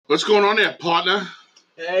What's going on there, partner?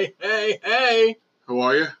 Hey. How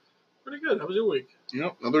are you? Pretty good. How was your week?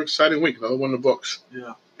 Another exciting week. Another one in the books.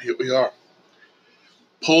 Yeah. Here we are.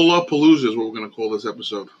 Polar-palooza is what we're going to call this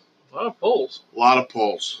episode. A lot of polls. A lot of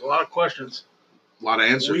polls. A lot of questions. A lot of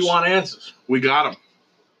answers. We want answers. We got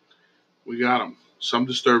them. Some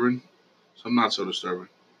disturbing, some not so disturbing.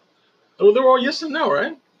 Oh, they're all yes and no,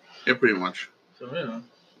 right? Yeah, pretty much. So, yeah.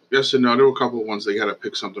 Yes and no. There were a couple of ones they had to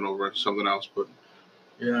pick something over something else, but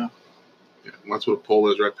yeah, that's what a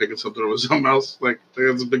poll is, right? Picking something over something else. Like,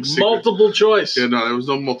 that's a big secret. Multiple choice. Yeah, no, there was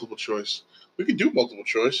no multiple choice. We could do multiple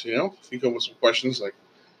choice, If you come with some questions, like,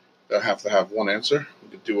 that have to have one answer. We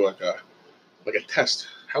could do like a test.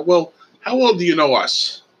 How well do you know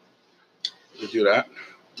us? We could do that.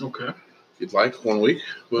 Okay. If you'd like, 1 week.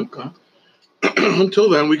 But okay.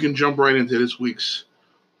 Until then, we can jump right into this week's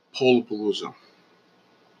Polar-palooza.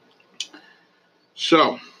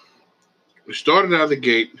 So, we started out of the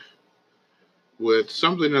gate with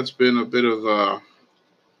something that's been a bit in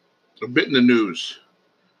the news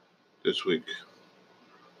this week.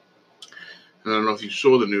 I don't know if you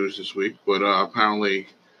saw the news this week, but apparently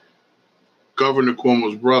Governor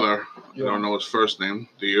Cuomo's brother, I don't know his first name,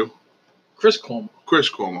 do you? Chris Cuomo. Chris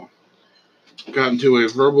Cuomo got into a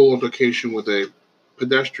verbal altercation with a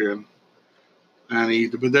pedestrian, and the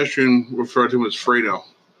pedestrian referred to him as Fredo,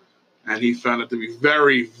 and he found it to be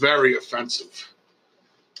very, very offensive.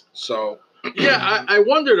 So, yeah, I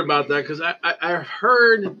wondered about that because I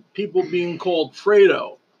heard people being called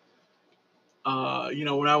Fredo.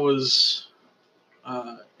 When I was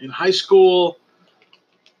in high school,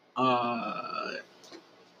 at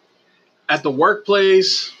the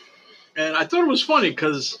workplace, and I thought it was funny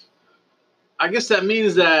because I guess that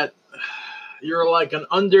means that you're like an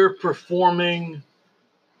underperforming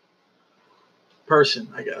person.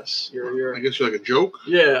 I guess you're. I guess you're like a joke.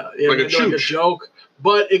 Yeah, like a joke.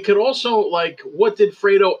 But it could also, like, what did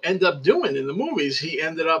Fredo end up doing in the movies? He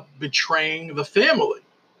ended up betraying the family.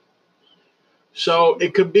 So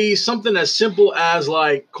it could be something as simple as,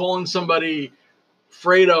 like, calling somebody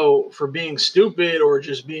Fredo for being stupid or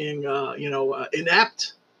just being,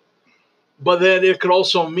 inept. But then it could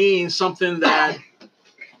also mean something that,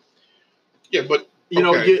 yeah, but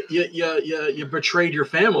you betrayed your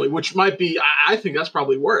family, which might be. I think that's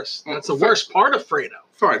probably worse. That's the worst part of Fredo.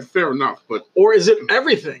 Fine, fair enough, but or is it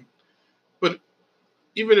everything? But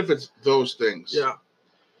even if it's those things, yeah.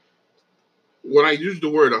 When I used the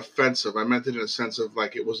word offensive, I meant it in a sense of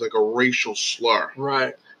like it was like a racial slur,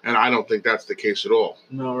 right? And I don't think that's the case at all.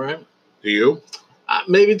 No, right? Do you?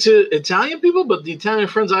 Maybe to Italian people, but the Italian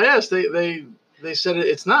friends I asked, they said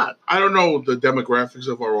it's not. I don't know the demographics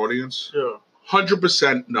of our audience. Yeah.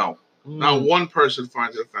 100% no. Not one person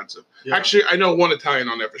finds it offensive. Yeah. Actually, I know one Italian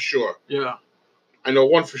on there for sure. Yeah. I know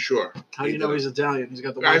one for sure. How do you know he's Italian? He's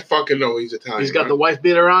got the wife. I fucking know he's Italian. He's got the wife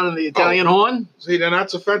beater on and the Italian horn? See, then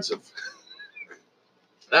that's offensive.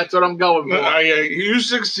 That's what I'm going for. You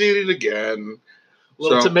succeeded again.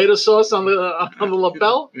 Little tomato sauce on the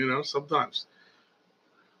lapel? Sometimes.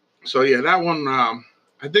 So, yeah, that one, I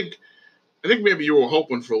think maybe you were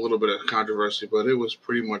hoping for a little bit of controversy, but it was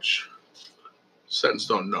pretty much set in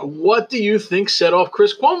stone no. What do you think set off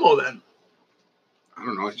Chris Cuomo then? I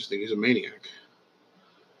don't know. I just think he's a maniac.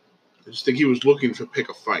 I just think he was looking to pick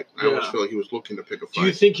a fight. I always feel like he was looking to pick a fight. Do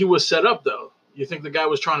you think he was set up, though? You think the guy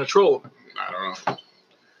was trying to troll him? I don't know.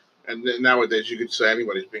 And then nowadays, you could say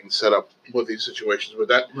anybody's being set up with these situations with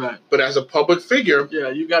that. Right. But as a public figure,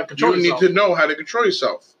 you got to control yourself. You need to know how to control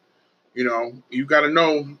yourself. You got to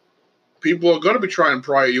know people are going to be trying to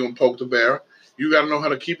pry at you and poke the bear. You got to know how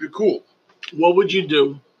to keep your cool. What would you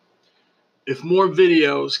do if more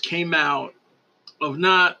videos came out of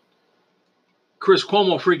not Chris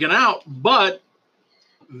Cuomo freaking out, but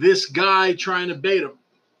this guy trying to bait him?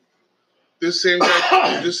 This same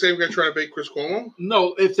guy trying to bait Chris Cuomo?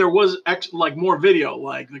 No, if there was more video,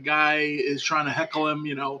 like the guy is trying to heckle him,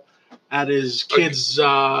 at his kid's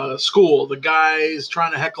school. The guy is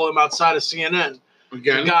trying to heckle him outside of CNN.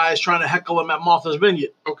 Again? The guy is trying to heckle him at Martha's Vineyard.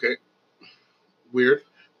 Okay. Weird.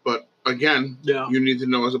 But again, you need to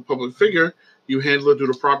know as a public figure, you handle it through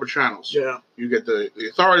the proper channels. Yeah. You get the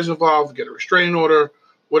authorities involved, get a restraining order,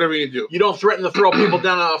 whatever you do. You don't threaten to throw people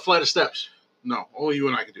down a flight of steps. No, only you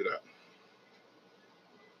and I can do that.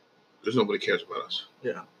 Because nobody cares about us.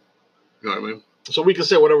 Yeah. You know what I mean? So we can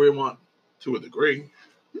say whatever we want. To a degree.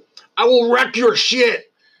 I will wreck your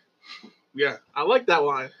shit. Yeah. I like that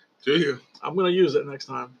line. Do you? I'm going to use it next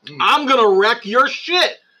time. I'm going to wreck your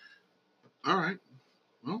shit. All right.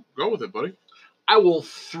 Well, go with it, buddy. I will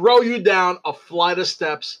throw you down a flight of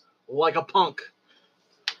steps like a punk.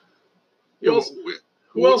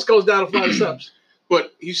 Who else goes down a flight of steps?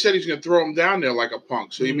 But he said he's gonna throw him down there like a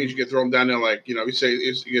punk. So he means you can throw him down there like, you say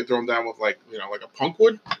you can throw him down with like, like a punk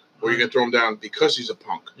would, or you can throw him down because he's a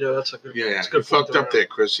punk. Yeah, that's a good. Yeah, that's good. Fucked up there,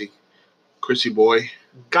 Chrissy boy.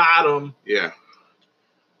 Got him. Yeah.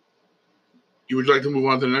 You would like to move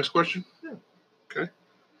on to the next question? Yeah. Okay.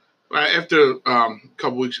 After a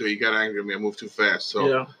couple weeks ago, you got angry at me. I moved too fast, so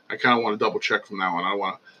yeah. I kind of want to double check from now on.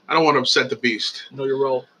 I don't want to upset the beast. Know your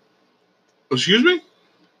role. Excuse me?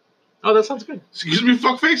 Oh, that sounds good. Excuse me,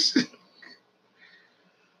 fuckface?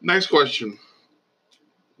 Next question.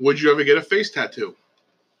 Would you ever get a face tattoo?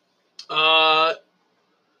 No.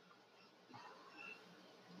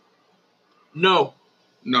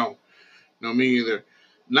 No, me either.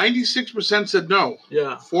 96% said no.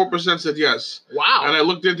 Yeah. 4% said yes. Wow. And I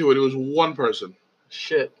looked into it. It was one person.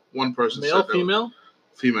 Shit. One person. Male, said female? No.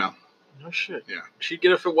 Female. No shit. Yeah. She'd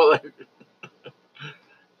get it for what? Like,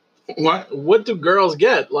 what? What do girls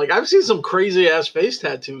get? Like, I've seen some crazy ass face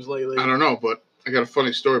tattoos lately. I don't know, but I got a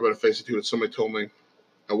funny story about a face tattoo that somebody told me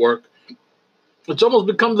at work. It's almost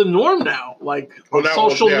become the norm now, like on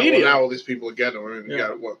social media. Well, now all these people are getting them. I mean, you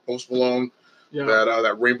got what, Post Malone,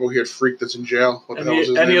 that rainbow-haired freak that's in jail. What the hell is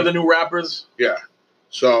his name? Any of the new rappers? Yeah.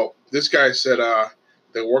 So this guy said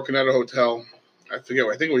they're working at a hotel. I forget.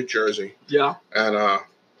 I think it was Jersey. Yeah. And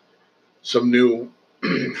some new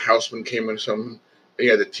houseman came in. He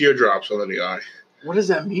had the teardrops under the eye. What does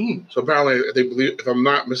that mean? So apparently, they believe, if I'm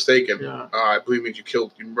not mistaken, Yeah. I believe it means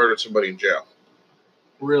you murdered somebody in jail.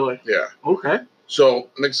 Really? Yeah. Okay. So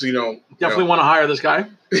next thing you know, definitely want to hire this guy.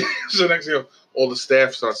 So next thing you know, all the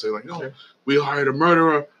staff starts saying like, "Oh, we hired a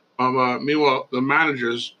murderer." Meanwhile, the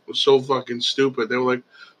managers were so fucking stupid. They were like,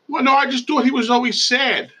 "Well, no, I just thought he was always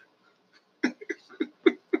sad."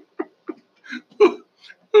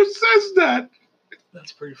 Who says that?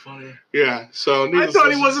 That's pretty funny. Yeah. So I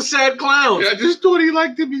thought he was a sad clown. Yeah, I just thought he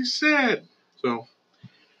liked to be sad. So.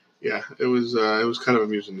 Yeah, it was kind of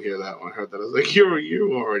amusing to hear that when I heard that. I was like, you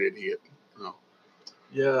are an idiot. No.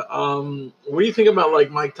 Yeah. What do you think about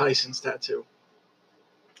like Mike Tyson's tattoo?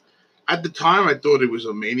 At the time, I thought it was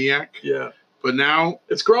a maniac. Yeah. But now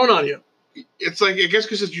it's grown on you. It's like, I guess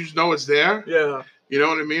because you just know it's there. Yeah. You know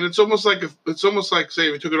what I mean? It's almost like say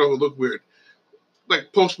if you took it off, it would look weird.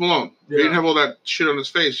 Like Post Malone. Yeah. He didn't have all that shit on his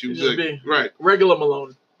face. You'd just be right. Regular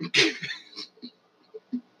Malone.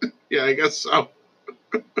 Yeah, I guess so.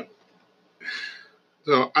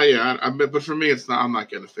 So but for me, it's not. I'm not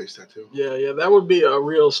getting a face tattoo. Yeah, that would be a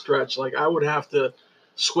real stretch. Like I would have to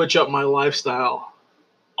switch up my lifestyle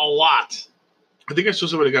a lot. I think I saw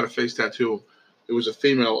somebody got a face tattoo. It was a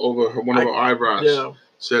female over one of her eyebrows. Yeah,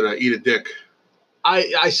 said "eat a dick."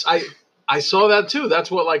 I saw that too. That's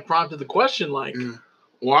what like prompted the question. Like,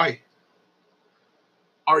 why?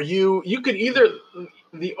 Are you could either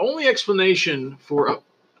the only explanation for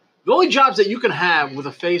the only jobs that you can have with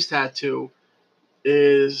a face tattoo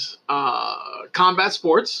is combat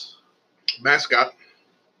sports. Mascot.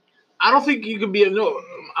 I don't think you could be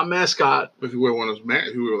a mascot. If you wear one of those,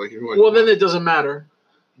 well, then it doesn't matter.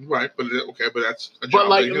 Right, but that's a job. But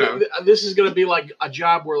like, this is gonna be like a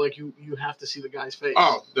job where like you have to see the guy's face.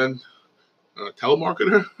 Oh, then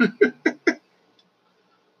telemarketer.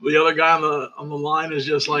 The other guy on the line is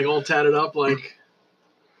just like all tatted up, like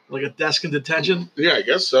a desk in detention. Yeah, I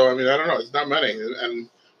guess so. I mean, I don't know. It's not many,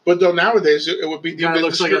 but though nowadays it would be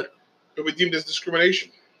deemed as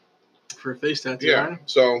discrimination for a face tattoo. Yeah, right?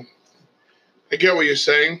 So I get what you're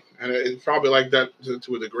saying, and it's probably like that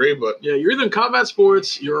to a degree. But yeah, you're either in combat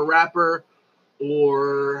sports, you're a rapper,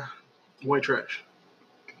 or white trash.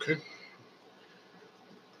 Okay,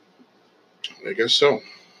 I guess so.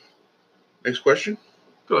 Next question.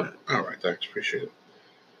 Go ahead. All right, thanks. Appreciate it.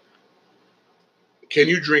 Can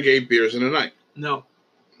you drink 8 beers in a night? No.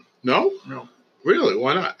 No? No. Really?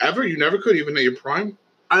 Why not? Ever? You never could, even at your prime?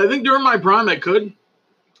 I think during my prime I could.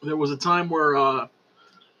 There was a time where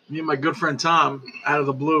me and my good friend Tom, out of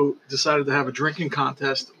the blue, decided to have a drinking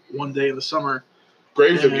contest one day in the summer.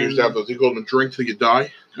 Graves used to have those. They call them drink till you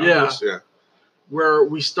die. Yeah. Where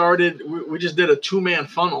we started, we just did a 2-man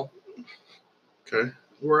funnel. Okay.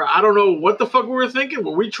 Where I don't know what the fuck we were thinking.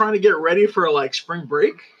 Were we trying to get ready for like spring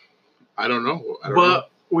break? I don't know.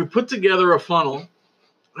 But we put together a funnel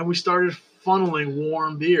and we started funneling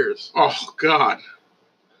warm beers. Oh, God.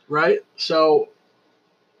 Right? So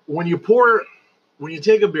when you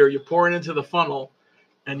take a beer, you pour it into the funnel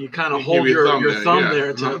and you kind of hold your thumb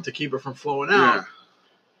there to keep it from flowing out. Yeah.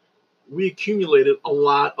 We accumulated a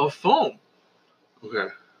lot of foam.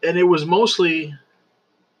 Okay. And it was mostly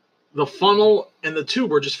the funnel and the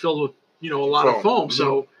tube were just filled with, a lot of foam. Mm-hmm.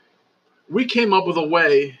 So we came up with a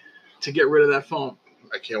way to get rid of that foam.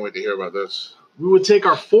 I can't wait to hear about this. We would take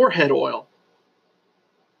our forehead oil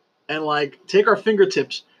and like take our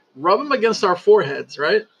fingertips, rub them against our foreheads,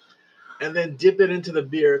 right? And then dip it into the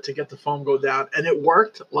beer to get the foam go down. And it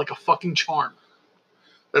worked like a fucking charm.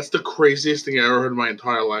 That's the craziest thing I ever heard in my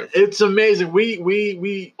entire life. It's amazing.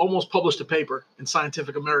 We almost published a paper in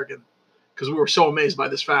Scientific American because we were so amazed by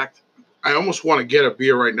this fact. I almost want to get a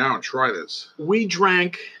beer right now and try this. We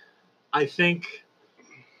drank, I think,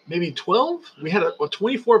 maybe 12. We had a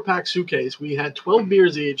 24-pack suitcase. We had 12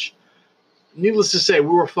 beers each. Needless to say, we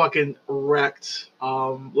were fucking wrecked.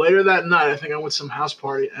 Later that night, I think I went to some house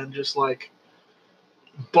party and just like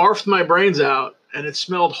barfed my brains out, and it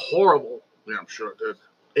smelled horrible. Yeah, I'm sure it did.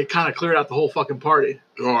 It kind of cleared out the whole fucking party.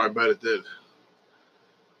 Oh, I bet it did.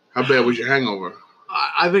 How bad was your hangover?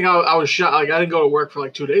 I think I was shot. Like I didn't go to work for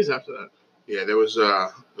like 2 days after that. Yeah, there was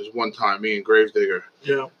one time me and Gravedigger.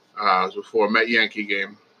 Yeah. It was before a Met Yankee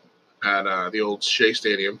game at the old Shea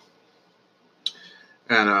Stadium,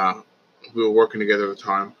 and we were working together at the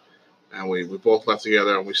time, and we both left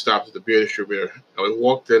together, and we stopped at the beer distributor, and we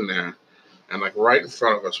walked in there, and like right in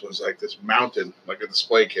front of us was like this mountain, like a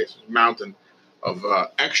display case, this mountain of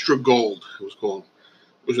extra gold. It was called.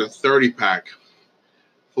 It was a 30-pack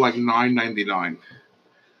for like $9.99.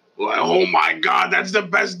 We're like, oh my God, that's the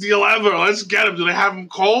best deal ever. Let's get them. Do they have them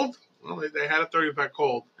cold? Well, they had a 30-pack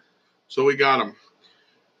cold, so we got them.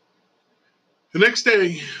 The next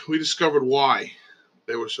day, we discovered why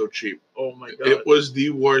they were so cheap. Oh my God. It was the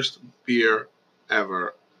worst beer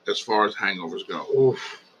ever as far as hangovers go.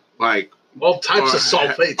 Oof. Like all types of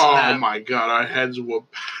sulfates. Oh my God, our heads were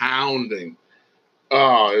pounding.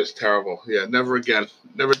 Oh, it was terrible. Yeah, never again.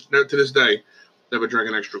 Never to this day, never drank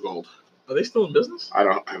an extra gold. Are they still in business? I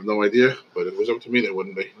have no idea, but if it was up to me, they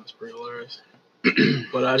wouldn't be. That's pretty hilarious.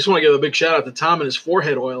 But I just want to give a big shout out to Tom and his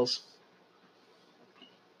forehead oils.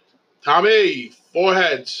 Tommy,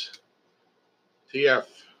 foreheads. TF.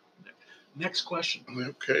 Next question.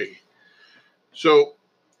 Okay. So,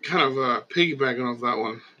 kind of piggybacking off that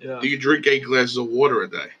one. Yeah. Do you drink 8 glasses of water a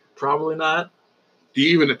day? Probably not. Do you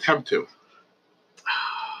even attempt to?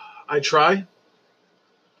 I try,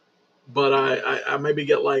 but I maybe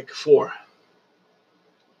get like 4,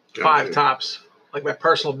 5 tops. Like my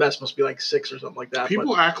personal best must be like 6 or something like that.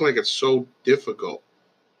 People act like it's so difficult.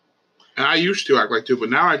 And I used to act like 2, but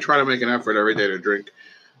now I try to make an effort every day to drink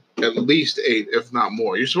at least 8, if not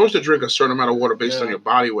more. You're supposed to drink a certain amount of water based on your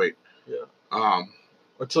body weight. Yeah.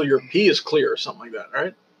 Until your pee is clear or something like that,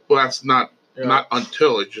 right? Well, that's not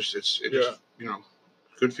until it's just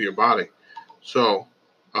good for your body. So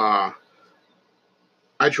I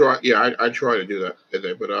try to do that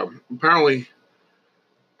today, but apparently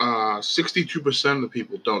 62% of the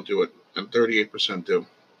people don't do it and 38% do.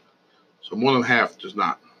 So more than half does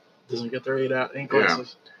not. Doesn't get their 8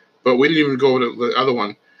 glasses. Yeah. But we didn't even go to the other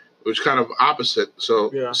one. It was kind of opposite.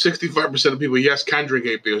 So 65% of people, yes, can drink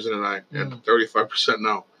 8 beers in a night, and 35%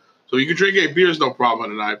 no. So you can drink 8 beers, no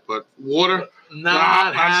problem in a night, but water,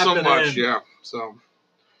 not so much. Yeah. So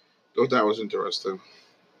thought that was interesting.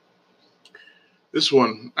 This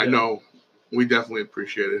one, I know we definitely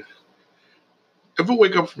appreciate it. Ever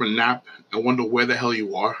wake up from a nap and wonder where the hell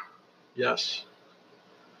you are? Yes.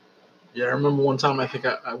 Yeah, I remember one time I think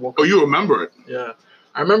I woke up. Oh, you remember it? Yeah.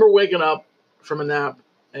 I remember waking up from a nap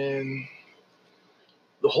and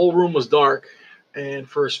the whole room was dark. And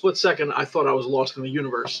for a split second, I thought I was lost in the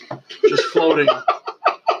universe, just floating,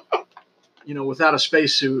 without a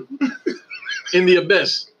spacesuit in the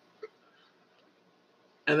abyss.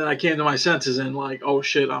 And then I came to my senses and like, oh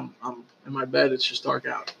shit, I'm in my bed. It's just dark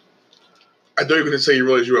out. I thought you were going to say you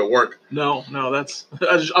realized you were at work. No, that's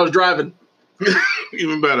I was driving.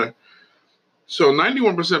 Even better. So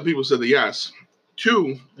 91% of people said the yes.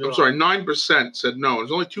 9% said no.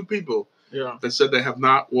 There's only 2 people that said they have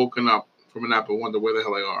not woken up from a nap and wonder where the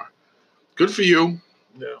hell they are. Good for you.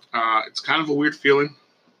 Yeah. It's kind of a weird feeling.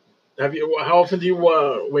 How often do you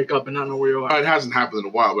wake up and not know where you are? It hasn't happened in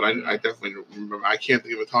a while, but I definitely remember. I can't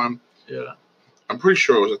think of a time. Yeah. I'm pretty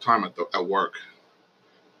sure it was a time at work.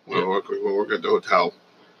 When I work at the hotel,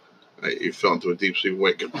 you fell into a deep sleep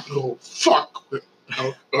wake. And, oh, fuck.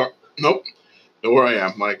 Nope. Know where I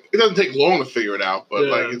am. Like, it doesn't take long to figure it out, but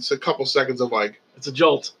like it's a couple seconds of like, it's a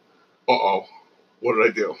jolt. Uh-oh, what did I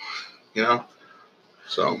do?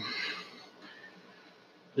 So.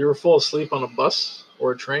 You ever fall asleep on a bus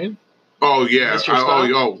or a train? Oh yeah.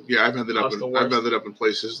 I've ended up in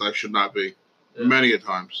places that I should not be. Yeah. Many a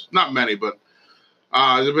times. Not many, but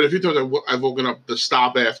a few times I've woken up the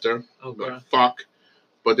stop after. Okay. Like, fuck.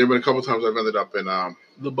 But there've been a couple times I've ended up in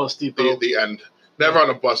the bus depot. The end. Never on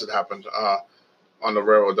a bus. It happened. On the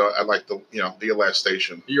railroad at like the last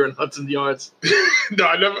station. You're in Hudson Yards. No,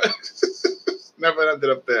 I never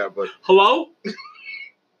ended up there. But hello.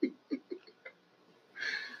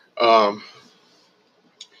 The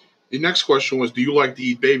next question was, do you like to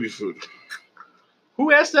eat baby food?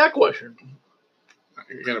 Who asked that question?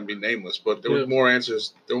 You're going to be nameless, but there were more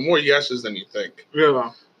answers. There were more yeses than you think.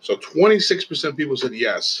 Yeah. So 26% people said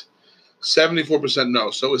yes, 74%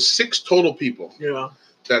 no. So it was 6 total people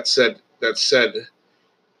that said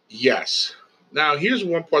yes. Now, here's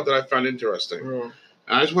one part that I found interesting. Yeah.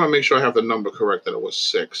 And I just want to make sure I have the number correct, that it was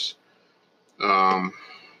 6.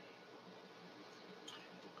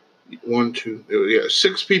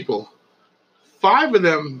 6 people. 5 of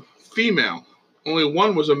them female. Only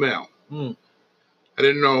 1 was a male. Mm. I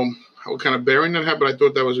didn't know what kind of bearing that had, but I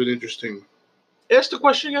thought that was an interesting. Ask the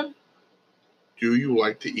question again. Do you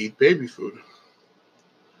like to eat baby food?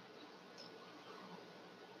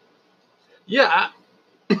 Yeah.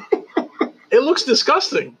 It looks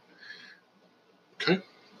disgusting. Okay.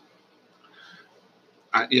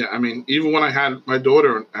 I mean, even when I had my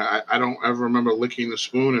daughter, I don't ever remember licking the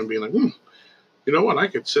spoon and being like, you know what, I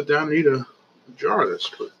could sit down and eat a jar of this.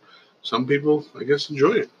 But some people, I guess,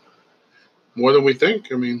 enjoy it more than we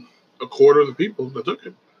think. I mean, a quarter of the people that took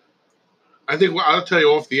it. I think I'll tell you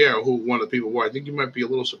off the air who one of the people were. I think you might be a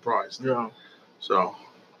little surprised. Yeah. So,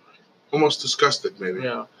 almost disgusted, maybe.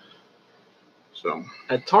 Yeah. So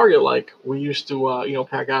at Target, like we used to,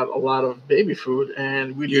 pack out a lot of baby food,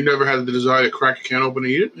 and you never had the desire to crack a can open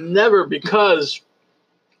and eat it? Never, because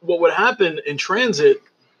what would happen in transit,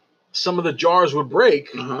 some of the jars would break,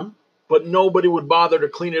 but nobody would bother to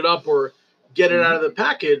clean it up or get it out of the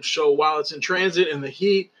package. So while it's in transit and the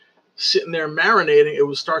heat, sitting there marinating, it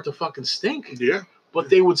would start to fucking stink. Yeah. But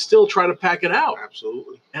they would still try to pack it out.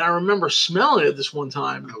 Absolutely. And I remember smelling it this one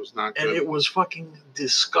time. That was not good. And it was fucking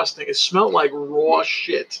disgusting. It smelled like raw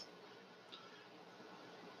shit.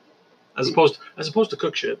 As opposed to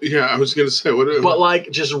cooked shit. Yeah, I was gonna say whatever. But like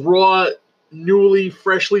just raw, newly,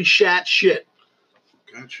 freshly shat shit.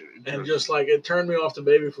 Gotcha. And just like it turned me off to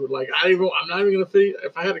baby food. Like I'm not even gonna feed.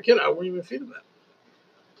 If I had a kid, I wouldn't even feed him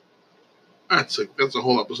that. That's a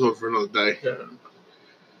whole episode for another day. Yeah.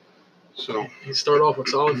 So you start off with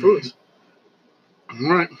solid foods. All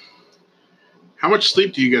right. How much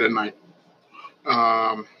sleep do you get at night?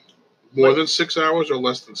 More than 6 hours or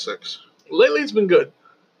less than 6? Lately, it's been good.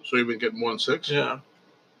 So you've been getting more than 6? Yeah.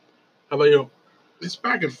 How about you? It's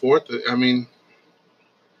back and forth. I mean,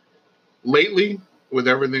 lately, with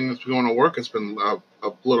everything that's been going to work, it's been a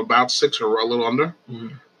little about 6 or a little under.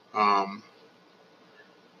 Mm-hmm.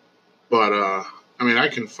 But I mean, I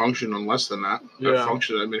can function on less than that. Yeah.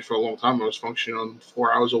 I mean, for a long time, I was functioning on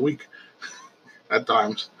 4 hours a week at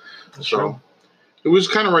times. That's so true. It was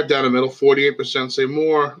kind of right down the middle. 48% say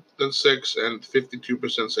more than 6, and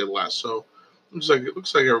 52% say less. So it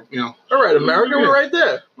looks like All right, America, we're right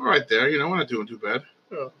there. We're right there. We're not doing too bad.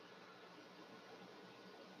 Yeah.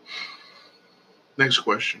 Next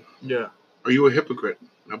question. Yeah. Are you a hypocrite?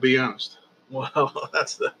 Now, be honest. Well,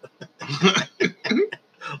 that's the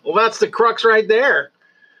that's the crux right there.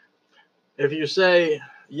 If you say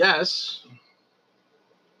yes,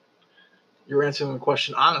 you're answering the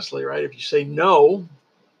question honestly, right? If you say no,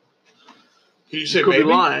 you say could maybe? Be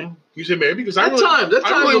lying. You say maybe because I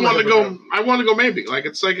really want to go. I want to go maybe. Like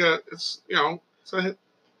it's a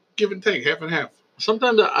give and take, half and half.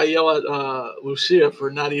 Sometimes I yell at Lucia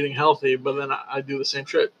for not eating healthy, but then I do the same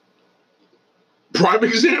shit. Prime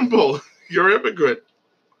example. You're a hypocrite.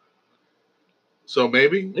 So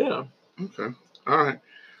maybe? Yeah. Okay. All right.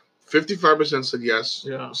 55% said yes.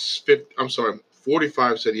 Yeah.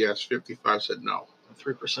 45 said yes. 55 said no.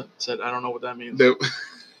 3% said I don't know what that means.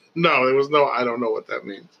 No, there was no I don't know what that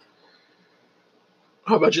means.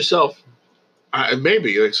 How about yourself?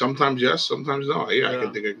 Maybe. Like sometimes yes, sometimes no. Yeah. I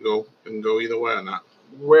can think it can go either way or not.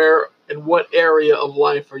 Where in what area of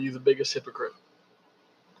life are you the biggest hypocrite?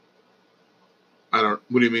 What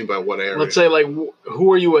do you mean by what area? Let's say, like,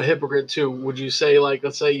 who are you a hypocrite to? Would you say, like,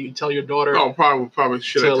 let's say you tell your daughter, probably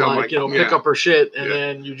should I tell pick up her shit, and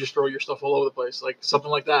then you just throw your stuff all over the place, like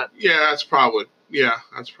something like that. Yeah, that's probably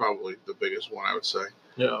the biggest one I would say.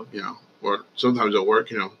 Yeah. Or sometimes at work,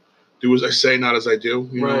 do as I say, not as I do.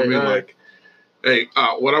 You know what I mean? Right. Like, hey,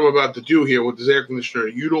 what I'm about to do here with this air conditioner,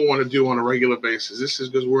 you don't want to do on a regular basis. This is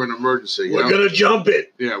because we're in an emergency. We're gonna jump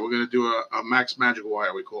it. Yeah, we're gonna do a max magic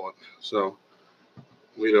wire, we call it. So.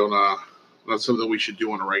 We don't, that's something we should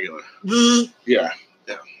do on a regular. Yeah.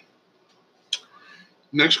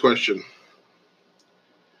 Next question.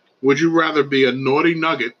 Would you rather be a naughty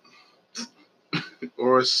nugget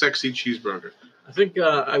or a sexy cheeseburger? I think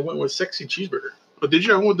I went with sexy cheeseburger. Oh, did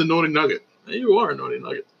you? I went with the naughty nugget. You are a naughty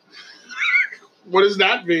nugget. What does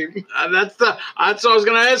that mean? That's what I was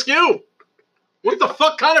going to ask you. What the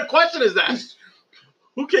fuck kind of question is that?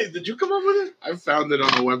 Okay, did you come up with it? I found it on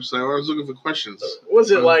the website. I was looking for questions.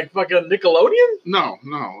 Was it like fucking Nickelodeon? No.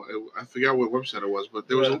 I forgot what website it was, but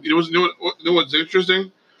there was. Yeah. You know what's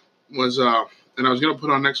interesting was, and I was gonna put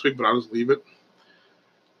it on next week, but I'll just leave it.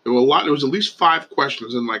 There were a lot. There was at least 5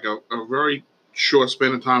 questions in like a very short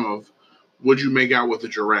span of time of, would you make out with a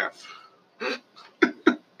giraffe?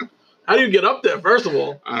 How do you get up there? First of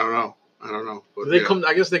all, I don't know. But do they yeah, come.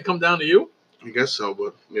 I guess they come down to you. I guess so,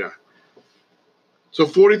 but yeah. So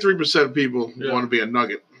 43% of people Yeah. want to be a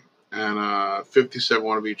nugget, and 57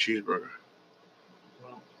 want to be a cheeseburger.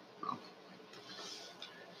 Wow.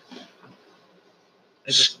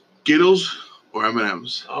 Skittles or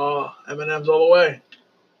M&Ms? Oh, M&M's all the way.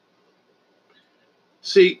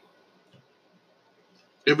 See,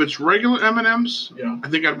 if it's regular M&Ms, Yeah. I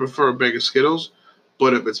think I'd prefer a bag of Skittles.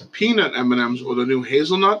 But if it's peanut M&Ms or the new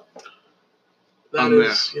hazelnut, That I'm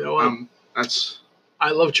is, you know what? that's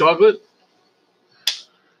I love chocolate.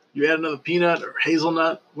 You add another peanut or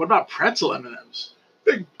hazelnut. What about pretzel M&Ms?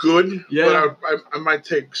 they're good. Yeah. But I might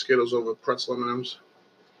take Skittles over pretzel M&Ms.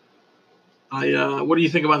 What do you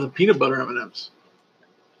think about the peanut butter M&Ms?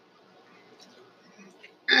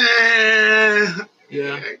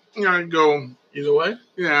 Yeah. I'd go. Either way,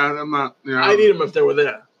 Yeah, I'm not. Yeah, I'd eat them if they were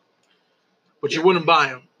there, but you wouldn't buy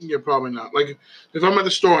them. Yeah, probably not. Like if I'm at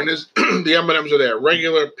the store and there's the M&Ms are there,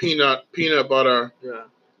 regular peanut butter,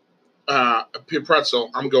 Yeah.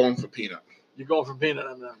 pretzel, I'm going for peanut. You're going for peanut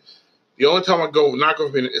M&Ms. The only time I not go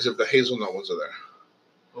for peanut is if the hazelnut ones are there.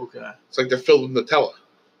 Okay. It's like they're filled with Nutella.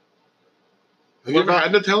 Have you ever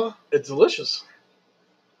had Nutella? It's delicious.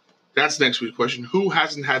 That's next week's question. Who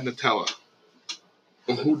hasn't had Nutella?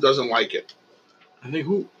 Or who doesn't like it? I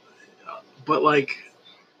think but like,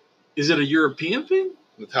 is it a European thing?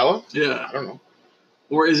 Nutella? Yeah. I don't know.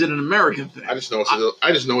 Or is it an American thing? I just know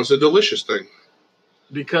it's a delicious thing.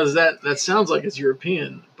 Because that sounds like it's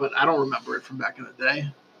European, but I don't remember it from back in the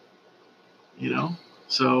day. You know?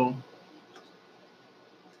 So,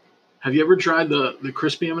 have you ever tried the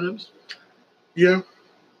crispy M&Ms? Yeah,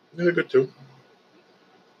 they're good too.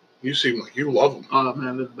 You seem like you love them. Oh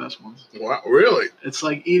man, they're the best ones. Wow, really? It's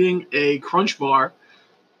like eating a Crunch Bar,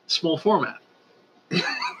 small format.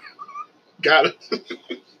 Got it.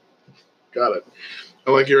 Got it.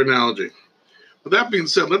 I like your analogy. With that being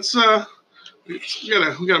said, let's we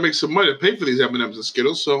gotta make some money to pay for these M&Ms and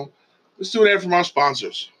Skittles. So let's do an ad from our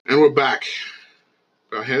sponsors, and we're back.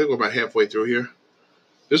 I think we're about halfway through here.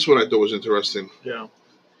 This is what I thought was interesting. Yeah.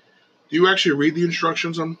 Do you actually read the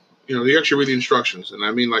instructions on? Do you actually read the instructions? And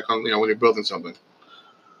I mean, like on when you're building something.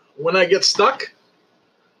 When I get stuck,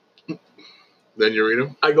 Then you read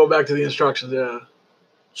them. I go back to the instructions. Yeah.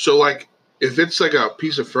 So like, if it's like a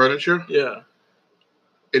piece of furniture, Yeah.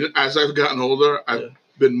 As I've gotten older, Yeah. I've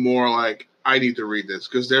been more like, I need to read this,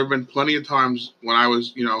 because there have been plenty of times when I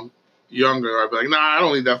was, younger, I'd be like, nah, I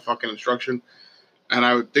don't need that fucking instruction. And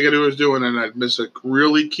I would think I knew what I was doing, and I'd miss a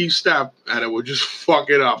really key step, and it would just fuck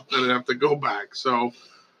it up, and I'd have to go back. So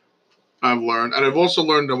I've learned. And I've also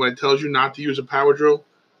learned that when it tells you not to use a power drill,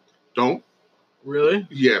 don't. Really?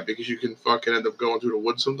 Yeah, because you can fucking end up going through the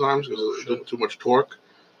woods sometimes because of too much torque.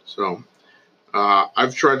 So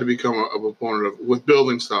I've tried to become a proponent of, with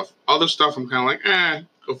building stuff. Other stuff, I'm kind of like,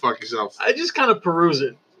 go fuck yourself. I just kind of peruse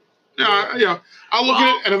it. Yeah, I'll look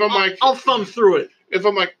at it, and if I'm like, I'll thumb through it. if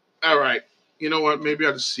I'm like, all right, you know what? Maybe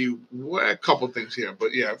I'll just see a couple things here.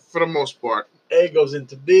 But yeah, for the most part, A goes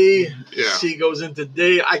into B. Yeah. C goes into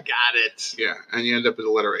D. I got it. yeah, and you end up with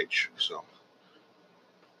the letter H. So,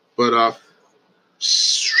 but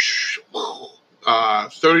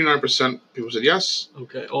 39% people said yes.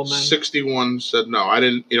 Okay. All men. 61 said no. I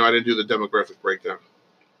didn't do the demographic breakdown.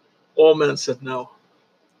 All men said no.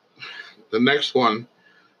 The next one,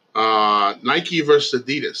 Nike versus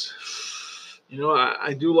Adidas.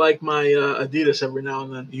 I do like my Adidas every now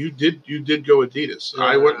and then. You did go Adidas. Yeah.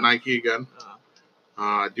 I went Nike again.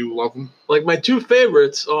 I do love them. Like my two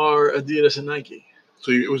favorites are Adidas and Nike.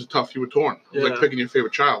 So it was tough. You were torn. It was like Yeah. picking your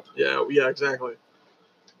favorite child. Yeah, exactly.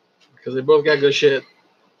 Because they both got good shit.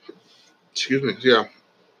 Excuse me. Yeah.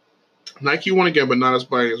 Nike won again, but not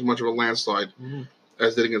by as much of a landslide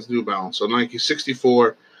as did against New Balance. So Nike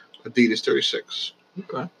 64, Adidas 36.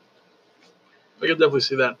 Okay. I can definitely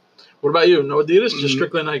see that. What about you? No Adidas? Just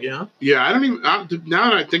strictly Nike, huh? Yeah, I don't even. Now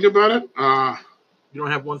that I think about it, You don't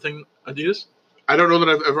have one thing Adidas? I don't know that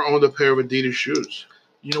I've ever owned a pair of Adidas shoes.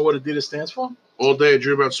 You know what Adidas stands for? All day I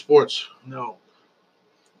dream about sports. No.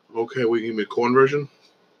 Okay, we give me a corn version.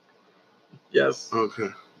 Yes. Okay.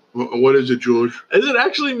 What is it, George? Does it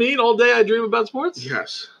actually mean all day I dream about sports?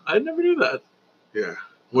 Yes. I never knew that. Yeah.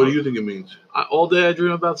 What do you think it means? All day I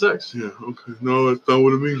dream about sex. Yeah, okay. No, that's not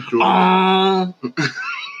what it means, Jordan.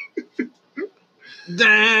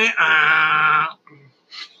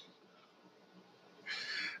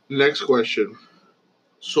 Next question.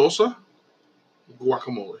 Salsa?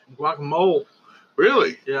 Guacamole. Guacamole.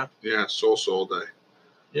 Really? Yeah. Yeah, salsa all day.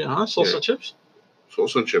 Yeah, huh? Salsa chips?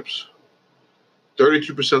 Salsa and chips.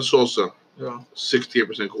 32% salsa. Yeah.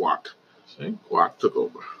 68% guac. See? Guac took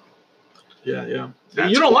over. Yeah, yeah.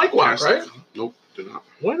 That's You don't like guac, fantastic. right? Nope, do not.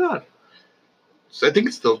 Why not? So I think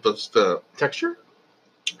it's the Texture?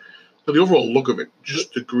 the overall look of it.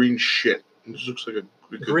 Just the green shit. It just looks like a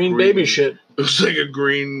Green baby shit. Looks like a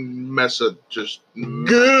green mess of just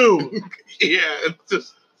Goo. Yeah, it's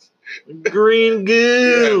just Green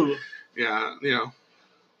goo. yeah, you know.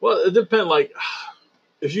 Well, it depends. Like,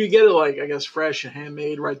 if you get it, like, I guess, fresh and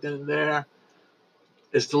handmade right then and there,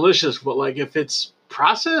 it's delicious. But, like, if it's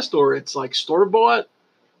processed or it's, like, store-bought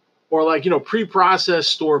or, like, you know,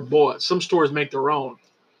 pre-processed store-bought, some stores make their own.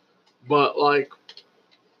 But, like,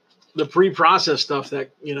 the pre-processed stuff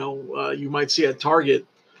that, you know, you might see at Target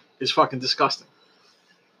is fucking disgusting.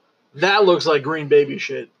 That looks like green baby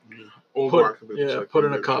shit. Old Put, guac looks like put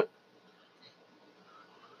in green a baby cup. shit.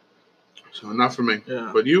 So not for me.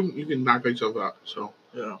 Yeah. But you can knock yourself out. So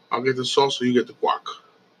Yeah. I'll get the salsa, you get the guac.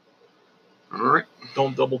 All right.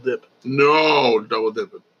 Don't double dip. No, double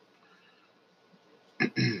dip it.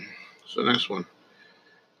 So next one.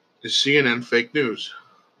 Is CNN fake news?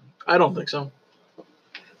 I don't think so.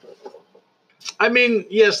 I mean,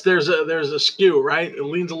 yes, there's a skew, right? It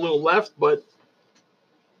leans a little left, but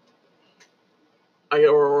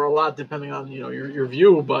or a lot depending on, you know, your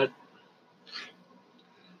view, but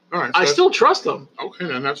All right. I still trust them. Okay,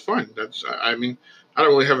 then that's fine. I mean, I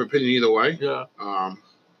don't really have an opinion either way. Yeah.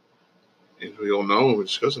 As we all know, we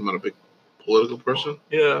discussed, I'm not a big political person.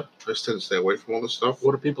 Yeah. I just tend to stay away from all this stuff.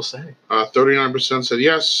 What do people say? 39% said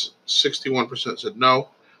yes. 61% said no.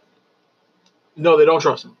 No, they don't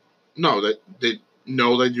trust them. No, they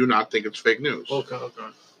do not think it's fake news. Okay.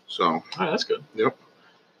 So. All right, that's good. Yep.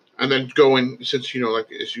 And then going, since, you know,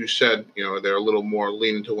 like as you said, you know, they're a little more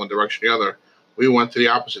leaning to one direction or the other. We went to the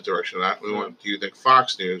opposite direction of that. We went, do you think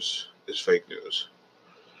Fox News is fake news?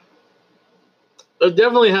 It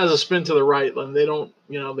definitely has a spin to the right, and they don't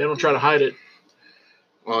try to hide it.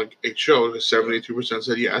 Well, it showed 72%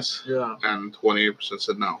 said yes. Yeah. And 28%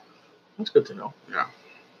 said no. That's good to know. Yeah.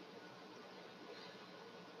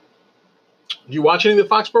 Do you watch any of the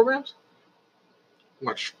Fox programs?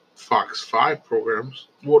 Watch Fox 5 programs.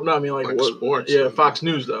 Well, no, I mean like sports. Yeah, Fox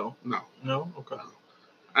News though. No. No. Okay.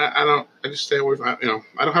 I don't. I just stay away from. You know,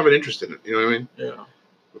 I don't have an interest in it. You know what I mean? Yeah.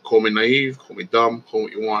 Call me naive. Call me dumb. Call me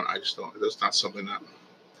what you want. I just don't. That's not something that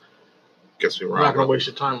gets me I'm around. not gonna waste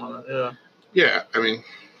your time on it. Yeah. Yeah. I mean,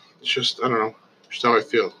 it's just I don't know. Just how I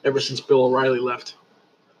feel. Ever since Bill O'Reilly left.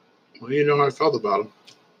 Well, you know how I felt about him.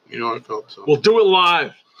 You know how I felt. So. We'll do it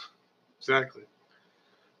live. Exactly.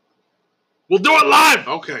 We'll do it live.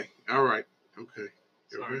 Okay. All right. Okay.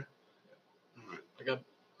 Sorry. Okay? All right. I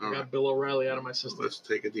got Bill O'Reilly out of my system. Let's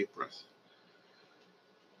take a deep breath.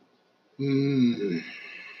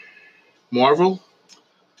 Marvel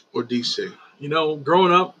or DC? You know,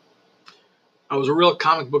 growing up, I was a real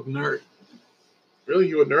comic book nerd. Really,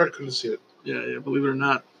 you a nerd? Couldn't see it. Yeah, believe it or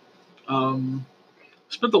not.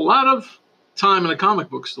 Spent a lot of time in a comic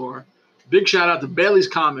book store. Big shout out to Bailey's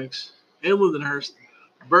Comics in Lindenhurst.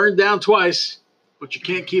 Burned down twice, but you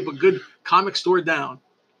can't keep a good comic store down.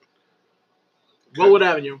 Okay. Wellwood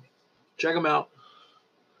Avenue. Check them out.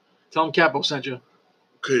 Tell them Capo sent you.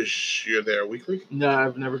 Because you're there weekly? No,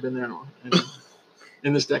 I've never been there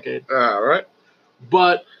in this decade. All right.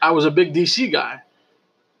 But I was a big DC guy.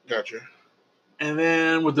 Gotcha. And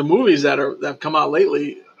then with the movies that have come out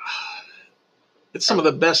lately, it's some of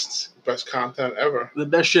the best content ever. The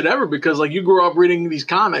best shit ever, because like you grew up reading these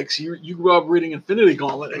comics, you grew up reading Infinity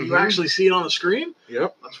Gauntlet, and you actually see it on the screen.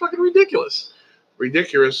 Yep. That's fucking ridiculous.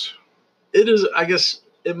 Ridiculous. It is. I guess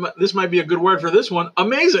this might be a good word for this one.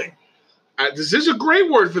 Amazing. This is a great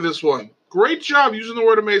word for this one. Great job using the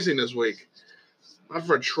word amazing this week. Not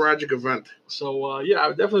for a tragic event. So yeah, I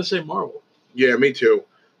would definitely say Marvel. Yeah, me too.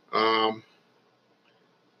 94%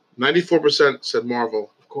 said Marvel.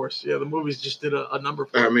 Of course, yeah. The movies just did a number.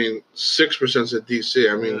 I mean, 6% said DC.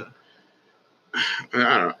 I mean, I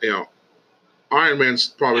don't know. You know, Iron Man's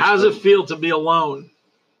probably. How does it feel to be alone?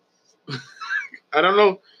 I don't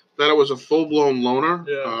know that it was a full blown loner.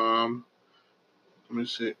 Yeah. Let me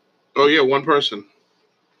see. Oh yeah, one person.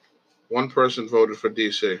 One person voted for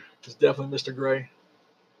DC. It's definitely Mr. Gray.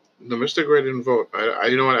 No, Mr. Gray didn't vote. I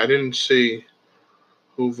you know what? I didn't see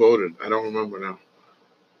who voted. I don't remember now.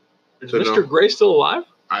 Is Mr. Gray still alive?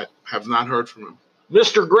 I have not heard from him.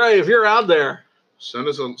 Mr. Gray, if you're out there, Send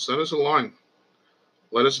us a line.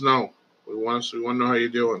 Let us know. We want to know how you're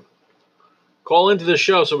doing. call into the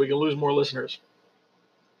show so we can lose more listeners.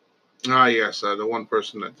 Ah, yes, the one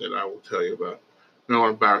person that did, I will tell you about. I don't want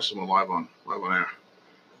to embarrass him live on air.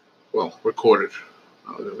 Well, recorded.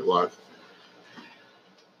 Not live.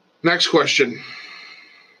 Next question.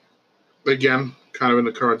 Again, kind of in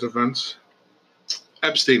the current events.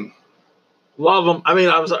 Epstein. Love him. I mean,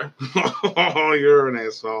 I'm sorry. Oh, you're an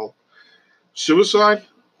asshole. Suicide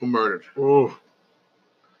or murdered? Ooh.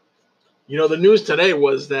 You know, the news today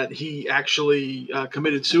was that he actually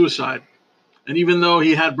committed suicide. And even though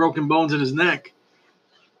he had broken bones in his neck,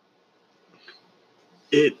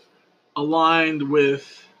 it aligned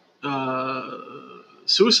with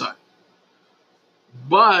suicide.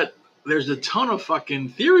 But there's a ton of fucking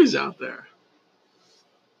theories out there.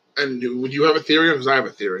 And would you have a theory? Because I have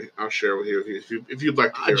a theory. I'll share with you if you'd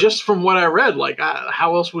like to hear Just from what I read, like,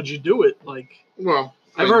 how else would you do it? Like, well,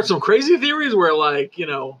 I've heard some crazy theories where, like, you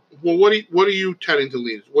know. Well, what are you tending to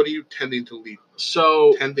lead? What are you tending to lead?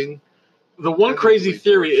 So the one crazy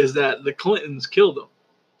theory is that the Clintons killed him.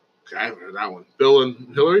 Okay, I haven't heard that one. Bill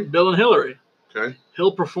and Hillary. Okay.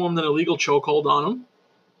 Hill performed an illegal chokehold on him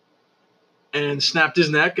and snapped his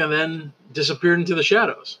neck and then disappeared into the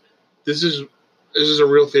shadows. This is a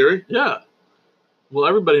real theory? Yeah. Well,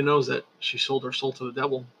 everybody knows that she sold her soul to the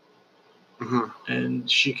devil. Uh-huh. And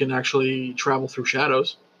she can actually travel through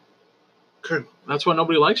shadows. Good. That's why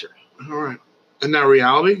nobody likes her. All right. And now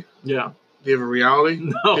reality? Yeah. Do you have a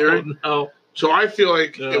reality theory? No. So I feel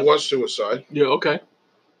like it was suicide. Yeah, okay.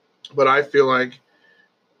 But I feel like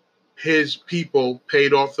his people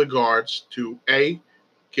paid off the guards to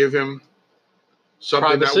give him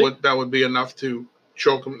something that would be enough to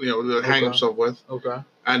choke him, to hang himself with. Okay.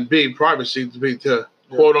 And B, privacy to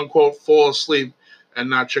quote unquote fall asleep and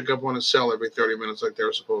not check up on his cell every 30 minutes like they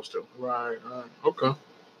were supposed to. Right. Okay.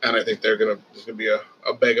 And I think there's gonna be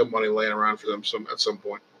a bag of money laying around for them at some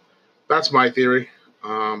point. That's my theory.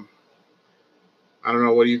 I don't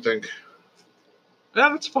know. What do you think? Yeah,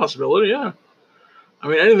 that's a possibility. Yeah. I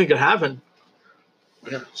mean, anything could happen.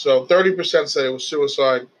 Yeah. So 30% say it was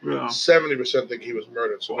suicide. Yeah. 70% think he was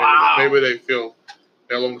murdered. So maybe they feel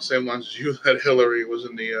along the same lines as you that Hillary was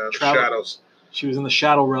in the shadows. She was in the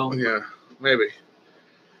shadow realm. Yeah, maybe.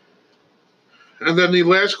 And then the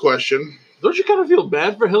last question. Don't you kind of feel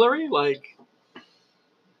bad for Hillary? Like,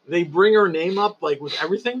 they bring her name up, like, with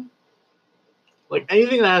everything? Like,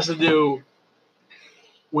 anything that has to do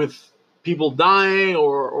with people dying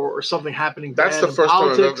or something happening bad That's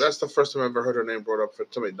the first time I've ever heard her name brought up for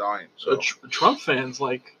somebody dying. So Trump fans,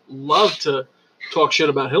 like, love to talk shit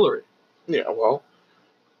about Hillary. Yeah, well,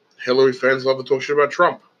 Hillary fans love to talk shit about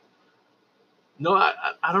Trump. No,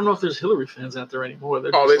 I don't know if there's Hillary fans out there anymore.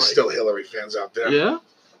 There's still Hillary fans out there. Yeah?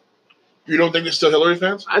 You don't think there's still Hillary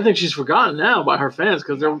fans? I think she's forgotten now by her fans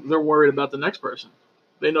because they're worried about the next person.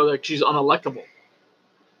 They know that she's unelectable.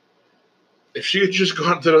 If she had just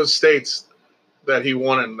gone to those states that he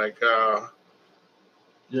won in, like,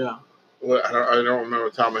 yeah. Well, I don't remember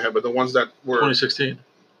the top of my head, but the ones that were 2016.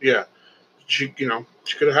 Yeah, she could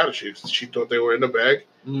have had it. She thought they were in the bag.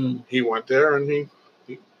 Mm. He went there and he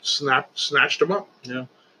snatched them up. Yeah.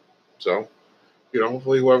 So,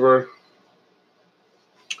 hopefully whoever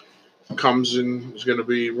comes in is going to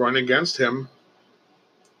be running against him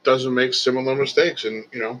doesn't make similar mistakes and,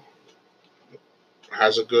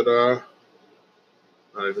 has a good, I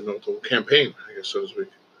don't even know, the campaign, I guess, so to speak.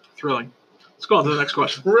 Thrilling. Let's go on to the next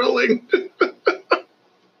question. Thrilling.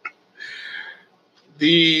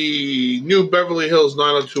 The new Beverly Hills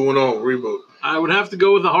 90210 reboot. I would have to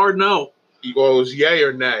go with a hard no. You go as yay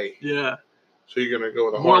or nay? Yeah. So you're going to go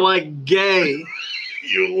with a hard. More like gay.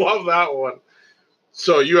 You love that one.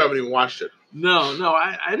 So you haven't even watched it? No.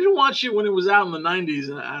 I didn't watch it when it was out in the 90s,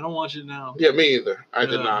 and I don't watch it now. Yeah, me either. I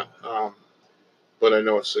did not. But I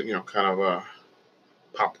know it's kind of a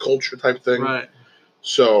pop culture type thing. Right.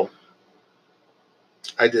 So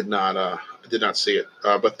I did not see it.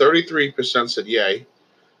 But 33% said yay,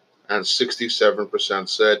 and 67%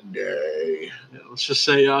 said nay. Yeah, let's just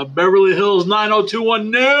say Beverly Hills 90210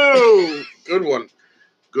 no.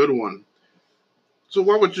 Good one. So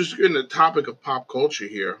while we're just in the topic of pop culture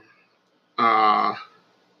here, any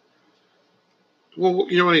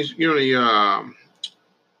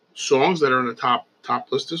songs that are in the top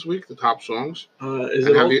list this week? The top songs.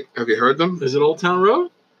 Have you heard them? Is it Old Town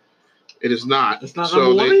Road? It is not. It's not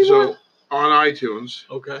number one anymore? So on iTunes,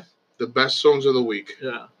 okay, the best songs of the week.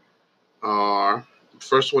 Yeah. The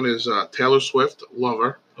first one is Taylor Swift,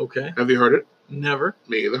 Lover. Okay. Have you heard it? Never.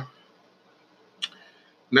 Me either.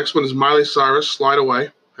 Next one is Miley Cyrus, Slide Away.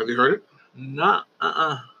 Have you heard it? Not.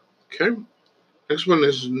 Okay. Next one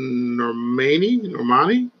is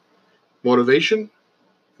Normani. Motivation.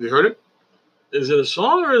 Have you heard it? Is it a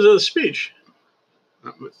song or is it a speech?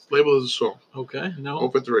 It's labeled as a song. Okay. No. 0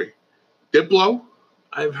 for 3. Diplo.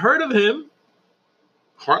 I've heard of him.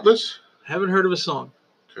 Heartless. Haven't heard of a song.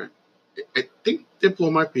 Okay. I think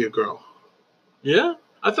Diplo might be a girl. Yeah?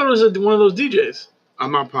 I thought it was one of those DJs.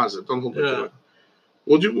 I'm not positive. Don't hold me to Yeah. it.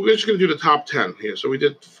 We're just going to do the top 10 here. So we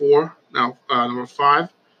did 4. Now, number 5,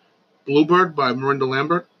 Bluebird by Miranda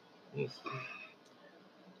Lambert.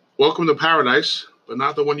 Welcome to Paradise, but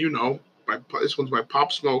not the one you know. This one's by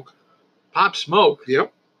Pop Smoke. Pop Smoke.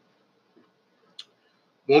 Yep.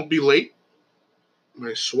 Won't Be Late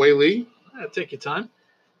by Sway Lee. Take your time.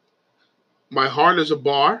 My Heart is a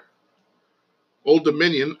Bar. Old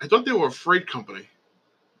Dominion. I thought they were a freight company.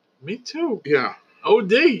 Me too. Yeah.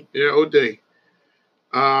 OD. Yeah, OD.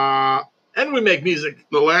 And we make music.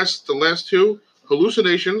 The last 2,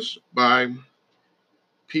 Hallucinations by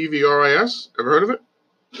PVRIS. Ever heard of it?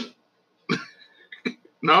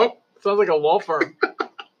 No. Sounds like a law firm.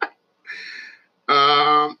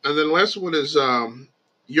 And then the last one is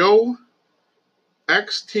Yo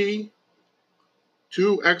XT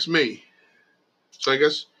 2X Me. So I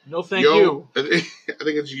guess No, thank you. I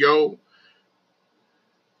think it's Yo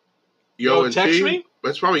and text T. me?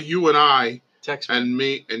 That's probably you and I. Text me. And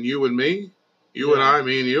me and you and me. You and I,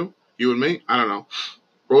 me and you. You and me. I don't know.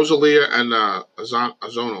 Rosalia and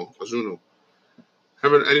Azunu. I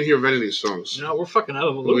didn't hear of any of these songs. No, we're fucking out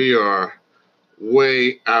of the loop. We are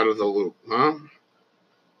way out of the loop, huh?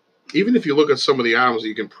 Even if you look at some of the albums that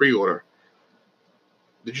you can pre-order.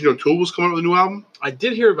 Did you know Tool was coming out with a new album? I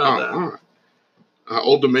did hear about that. All right.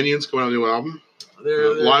 Old Dominion's coming out with a new album.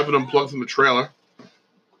 They're Live and Unplugged from the trailer.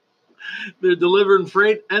 They're delivering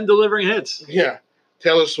freight and delivering hits. Yeah.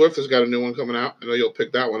 Taylor Swift has got a new one coming out. I know you'll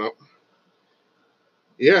pick that one up.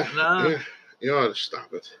 Yeah. Nah. Yeah. You ought to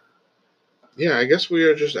stop it. Yeah, I guess we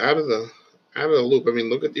are just out of the loop. I mean,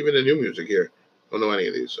 look at even the new music here. Don't know any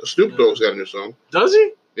of these. Snoop Dogg's got a new song. Does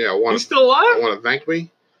he? Yeah, He's still alive? I Want to Thank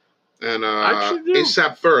Me. And Actually do.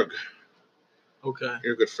 A$AP Ferg. Okay.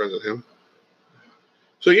 You're good friends with him.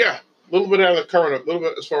 So yeah, a little bit out of the current, a little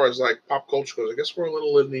bit as far as like pop culture goes. I guess we're a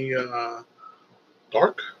little in the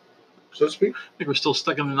dark, so to speak. I think we're still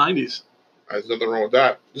stuck in the 90s. There's nothing wrong with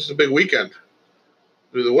that. This is a big weekend.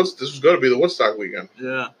 This was going to be the Woodstock weekend.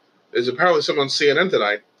 Yeah. There's apparently someone on CNN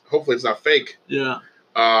tonight. Hopefully it's not fake. Yeah.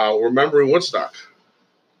 Remembering Woodstock.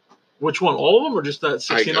 Which one? All of them or just that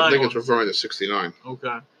 69? I think it's referring to 69.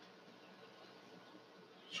 Okay.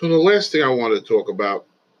 So the last thing I wanted to talk about.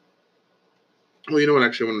 Well, you know what?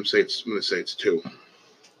 Actually, I'm going to say it's 2.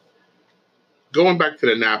 Going back to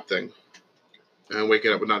the nap thing and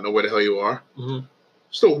waking up and not know where the hell you are. Mm-hmm.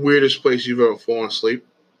 It's the weirdest place you've ever fallen asleep.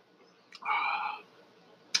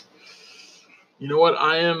 You know what?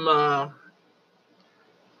 I am.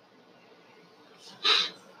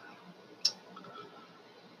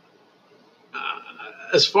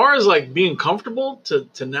 As far as like being comfortable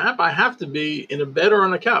to nap, I have to be in a bed or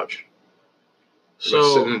on a couch.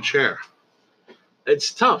 So Sit in a chair.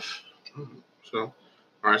 It's tough. So, all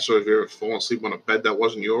right. So if you're falling asleep on a bed that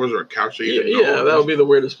wasn't yours or a couch that you didn't know, yeah, that would be the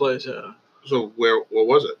weirdest place. Yeah. So what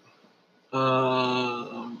was it?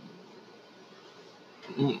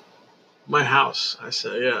 My house. I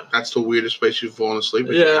say, yeah. That's the weirdest place you've fallen asleep.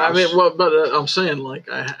 Yeah, I mean, well, but I'm saying like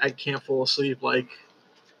I can't fall asleep like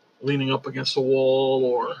leaning up against a wall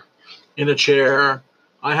or in a chair.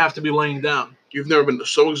 I have to be laying down. You've never been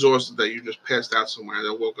so exhausted that you just passed out somewhere and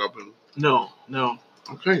then woke up and. No.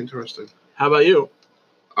 Okay, interesting. How about you?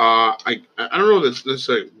 I don't know if it's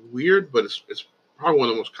like weird, but it's probably one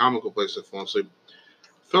of the most comical places to fall asleep. I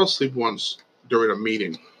fell asleep once during a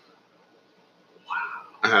meeting. Wow.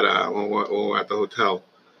 I had when we were at the hotel.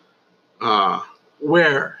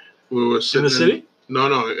 Where? We were sitting in the city? No,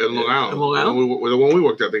 in Long Island. In Long Island? The one we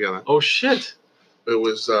worked at together. Oh shit. It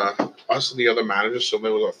was us and the other managers, so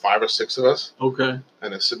there was like 5 or 6 of us. Okay.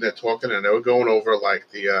 And they're sitting there talking, and they were going over like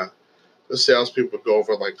the salespeople would go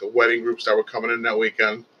over like the wedding groups that were coming in that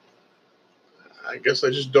weekend. I guess I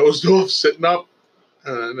just dozed off, sitting up,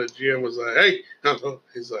 and the GM was like, "Hey,"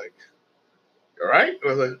 he's like, "You all right?" And I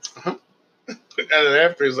was like, "Uh-huh." And then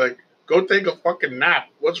after he's like, "Go take a fucking nap.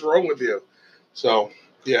 What's wrong with you?" So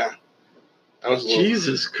yeah, that was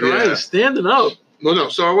Jesus Christ, standing up. No.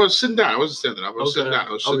 So I was sitting down. I wasn't standing up. I was Okay. sitting down.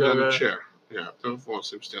 I was sitting Okay, down in a okay. chair. Yeah, don't fall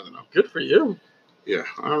asleep standing up. Good for you. Yeah,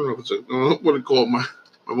 I don't know if it's what to call it my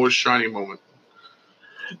most shiny moment.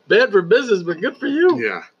 Bad for business, but good for you.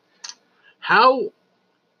 Yeah. How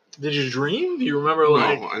Did you dream? Do you remember No,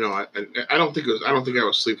 like I know. I don't think it was. I don't think I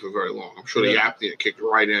was asleep for very long. I'm sure the apnea kicked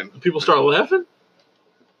right in. people start laughing?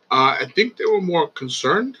 I think they were more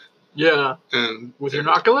concerned. Yeah. And with your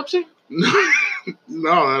narcolepsy? No,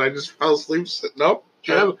 and I just fell asleep. Nope.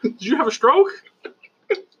 Did you have a stroke?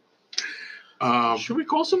 Should we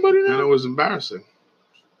call somebody now? And it was embarrassing.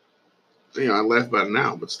 I laugh about it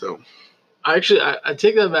now, but still. I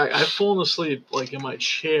take that back. I've fallen asleep like in my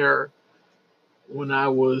chair when I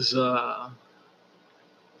was on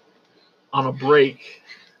a break.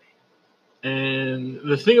 And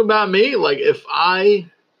the thing about me, like if I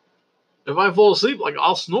fall asleep, like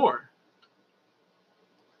I'll snore.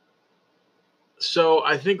 So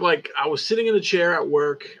I think like I was sitting in a chair at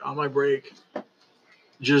work on my break,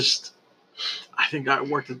 I think I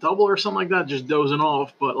worked a double or something like that, just dozing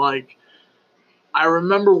off. But like, I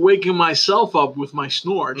remember waking myself up with my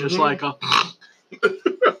snore, just like a,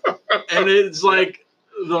 and it's like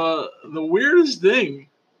the weirdest thing.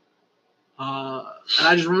 And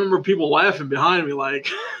I just remember people laughing behind me, like,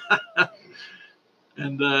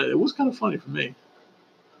 and it was kind of funny for me.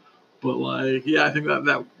 But like, yeah, I think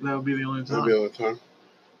that would be the only time. That would be the only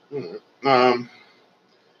time.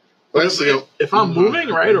 If I'm moving,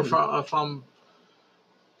 right, or if I'm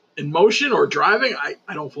in motion or driving,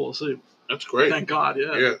 I don't fall asleep. That's great. Thank God,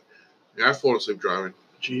 yeah. Yeah, I fall asleep driving.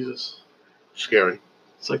 Jesus. Scary.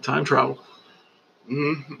 It's like time travel.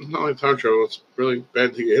 It's not like time travel. It's really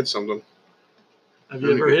bad to hit something. Have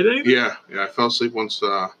you ever hit anything? Yeah. I fell asleep once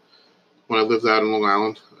when I lived out in Long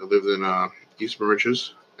Island. I lived in East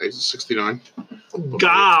Mauritius, exit 69.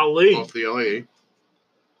 Golly. Off the LAE.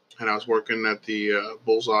 And I was working at the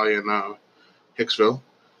Bullseye in Hicksville.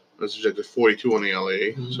 This is at 42 on the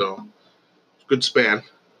LAE, so good span.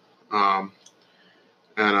 And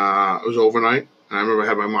it was overnight. And I remember I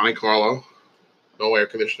had my Monte Carlo, no air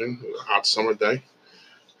conditioning. It was a hot summer day.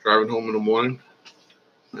 Driving home in the morning,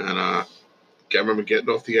 and I remember getting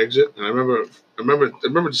off the exit. And I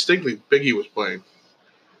remember distinctly Biggie was playing.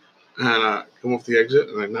 And I come off the exit,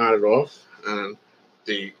 and I nodded off, and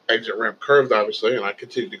the exit ramp curved, obviously, and I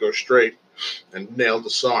continued to go straight and nailed the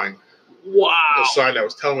sign. Wow. The sign that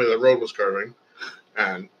was telling me the road was curving.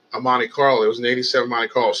 And a Monte Carlo, it was an 87 Monte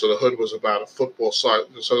Carlo, so the hood was about a football size,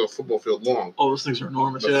 so a football field long. Oh, those things are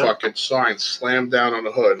enormous, The fucking sign slammed down on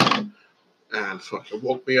the hood and fucking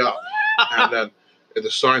woke me up. And then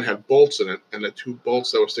the sign had bolts in it, and the two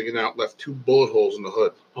bolts that were sticking out left 2 bullet holes in the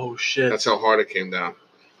hood. Oh, shit. That's how hard it came down.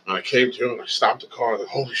 And I came to, and I stopped the car, and I was like,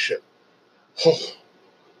 holy shit. Oh.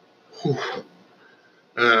 Whew.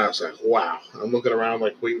 And I was like, wow. I'm looking around,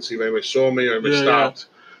 like, waiting to see if anybody saw me or anybody stopped.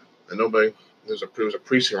 Yeah. And nobody. There was a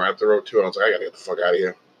precinct right up the road, too. And I was like, I got to get the fuck out of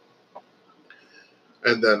here.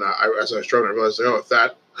 And then as I was driving, I realized,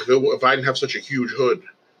 if I didn't have such a huge hood,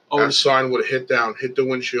 that sign would have hit the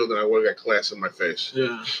windshield, and I would have got glass in my face.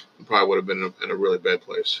 Yeah. And probably would have been in a really bad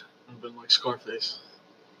place. Would have been like Scarface.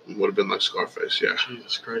 Would have been like Scarface, yeah.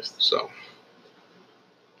 Jesus Christ. So,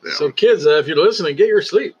 yeah. So kids, if you're listening, get your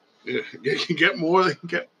sleep. Yeah, get more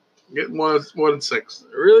than 6.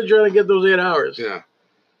 Really try to get those 8 hours. Yeah.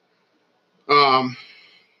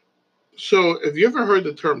 So have you ever heard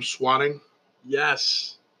the term swatting?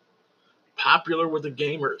 Yes. Popular with the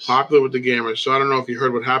gamers. So I don't know if you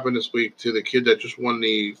heard what happened this week to the kid that just won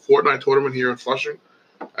the Fortnite tournament here in Flushing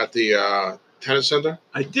at the tennis center.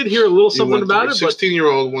 I did hear a little something about it.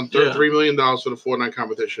 16-year-old won $3 million for the Fortnite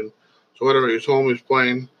competition. So whatever, he was home, he was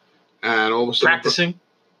playing, and all of a sudden... Practicing?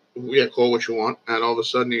 Yeah, call what you want. And all of a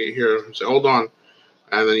sudden you hear him say, hold on.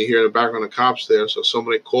 And then you hear in the background the cops there. So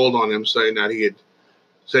somebody called on him saying that he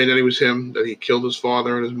was him, that he killed his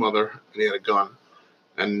father and his mother, and he had a gun.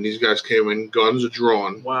 And these guys came in, guns are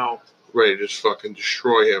drawn. Wow. Ready to just fucking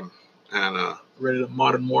destroy him. And ready to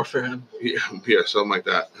modern warfare him. Yeah, something like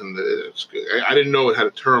that. And it's good. I didn't know it had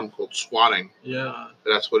a term called swatting. Yeah.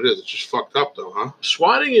 But that's what it is. It's just fucked up though, huh?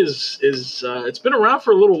 Swatting is it's been around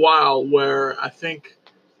for a little while, where I think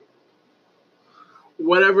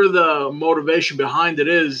whatever the motivation behind it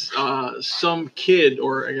is, some kid,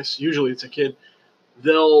 or I guess usually it's a kid,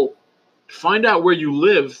 they'll find out where you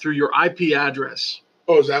live through your IP address.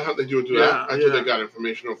 Oh, is that how they do it? Yeah, I thought they got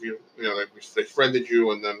information of you. Like they friended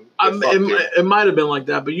you and then it might have been like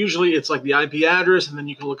that, but usually it's like the IP address, and then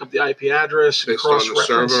you can look up the IP address and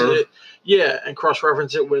cross-reference it. Yeah, and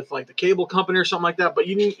cross-reference it with like the cable company or something like that. But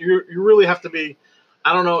you really have to be,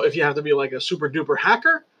 I don't know if you have to be like a super duper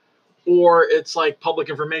hacker, or it's like public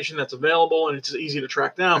information that's available and it's easy to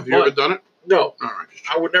track down. Have you ever done it? No. All right.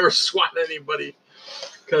 I would never swat anybody,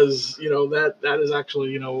 because that is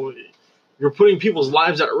actually, you're putting people's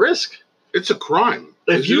lives at risk. It's a crime.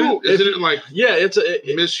 Isn't it like it's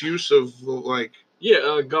misuse of like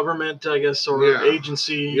Yeah, government, I guess, or Yeah.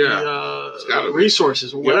 agency It's gotta be.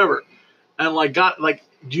 resources or Yep. whatever. And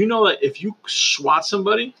do you know that if you SWAT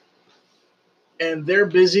somebody and they're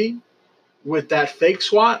busy with that fake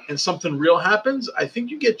SWAT and something real happens, I think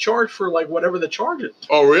you get charged for like whatever the charge is.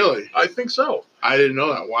 Oh, really? I think so. I didn't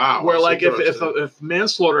know that. Wow. Where That's like interesting. if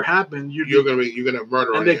manslaughter happened, you're gonna have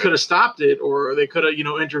murder on and they you. could have stopped it, or they could have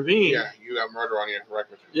intervened. Yeah, you got murder on your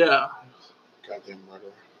record. Yeah. Goddamn murder.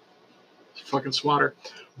 Fucking swatter.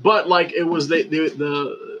 But like it was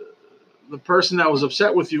the person that was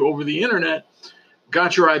upset with you over the internet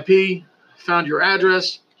got your IP, found your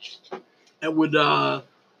address, and would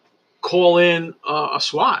call in a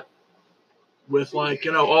SWAT with like,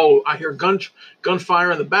 oh, I hear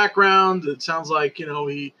gunfire in the background. It sounds like,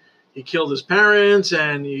 he killed his parents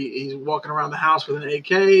and he's walking around the house with an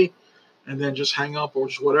AK, and then just hang up or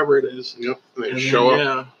just whatever it is. Yep. And And show then,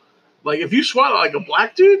 up. yeah. Like if you SWAT like a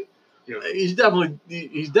black dude, Yeah. he's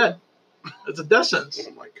dead. It's a death sentence.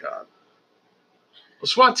 Oh my God. A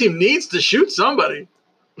SWAT team needs to shoot somebody.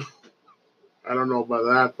 I don't know about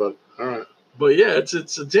that, but all right. But yeah, it's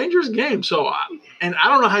a dangerous game. So, and I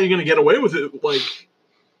don't know how you're going to get away with it, like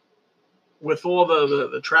with all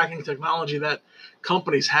the tracking technology that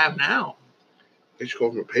companies have now. They should go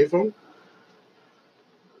from a payphone.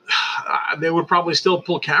 They would probably still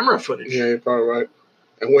pull camera footage. Yeah, you're probably right.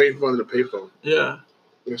 And wait for them to payphone. Yeah,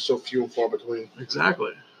 They're so few and far between.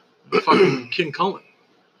 exactly. Fucking King Cullen.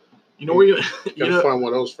 You know where you Gotta find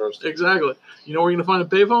one of those first. Exactly. You know where you're gonna find a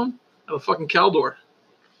payphone? At a fucking Caldor.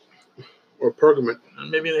 Or Pergament. And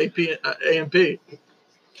maybe an AMP. You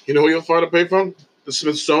know where you'll find a payphone? The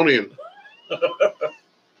Smithsonian.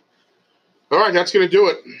 All right, that's going to do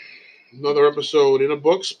it. Another episode in the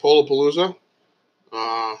books, Polapalooza.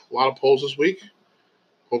 A lot of polls this week.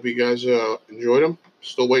 Hope you guys enjoyed them.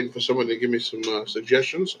 Still waiting for someone to give me some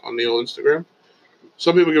suggestions on the old Instagram.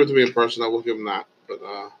 Some people give it to me in person. I will give them that. But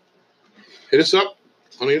hit us up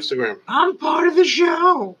on the Instagram. I'm part of the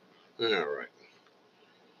show. All right.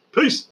 Peace.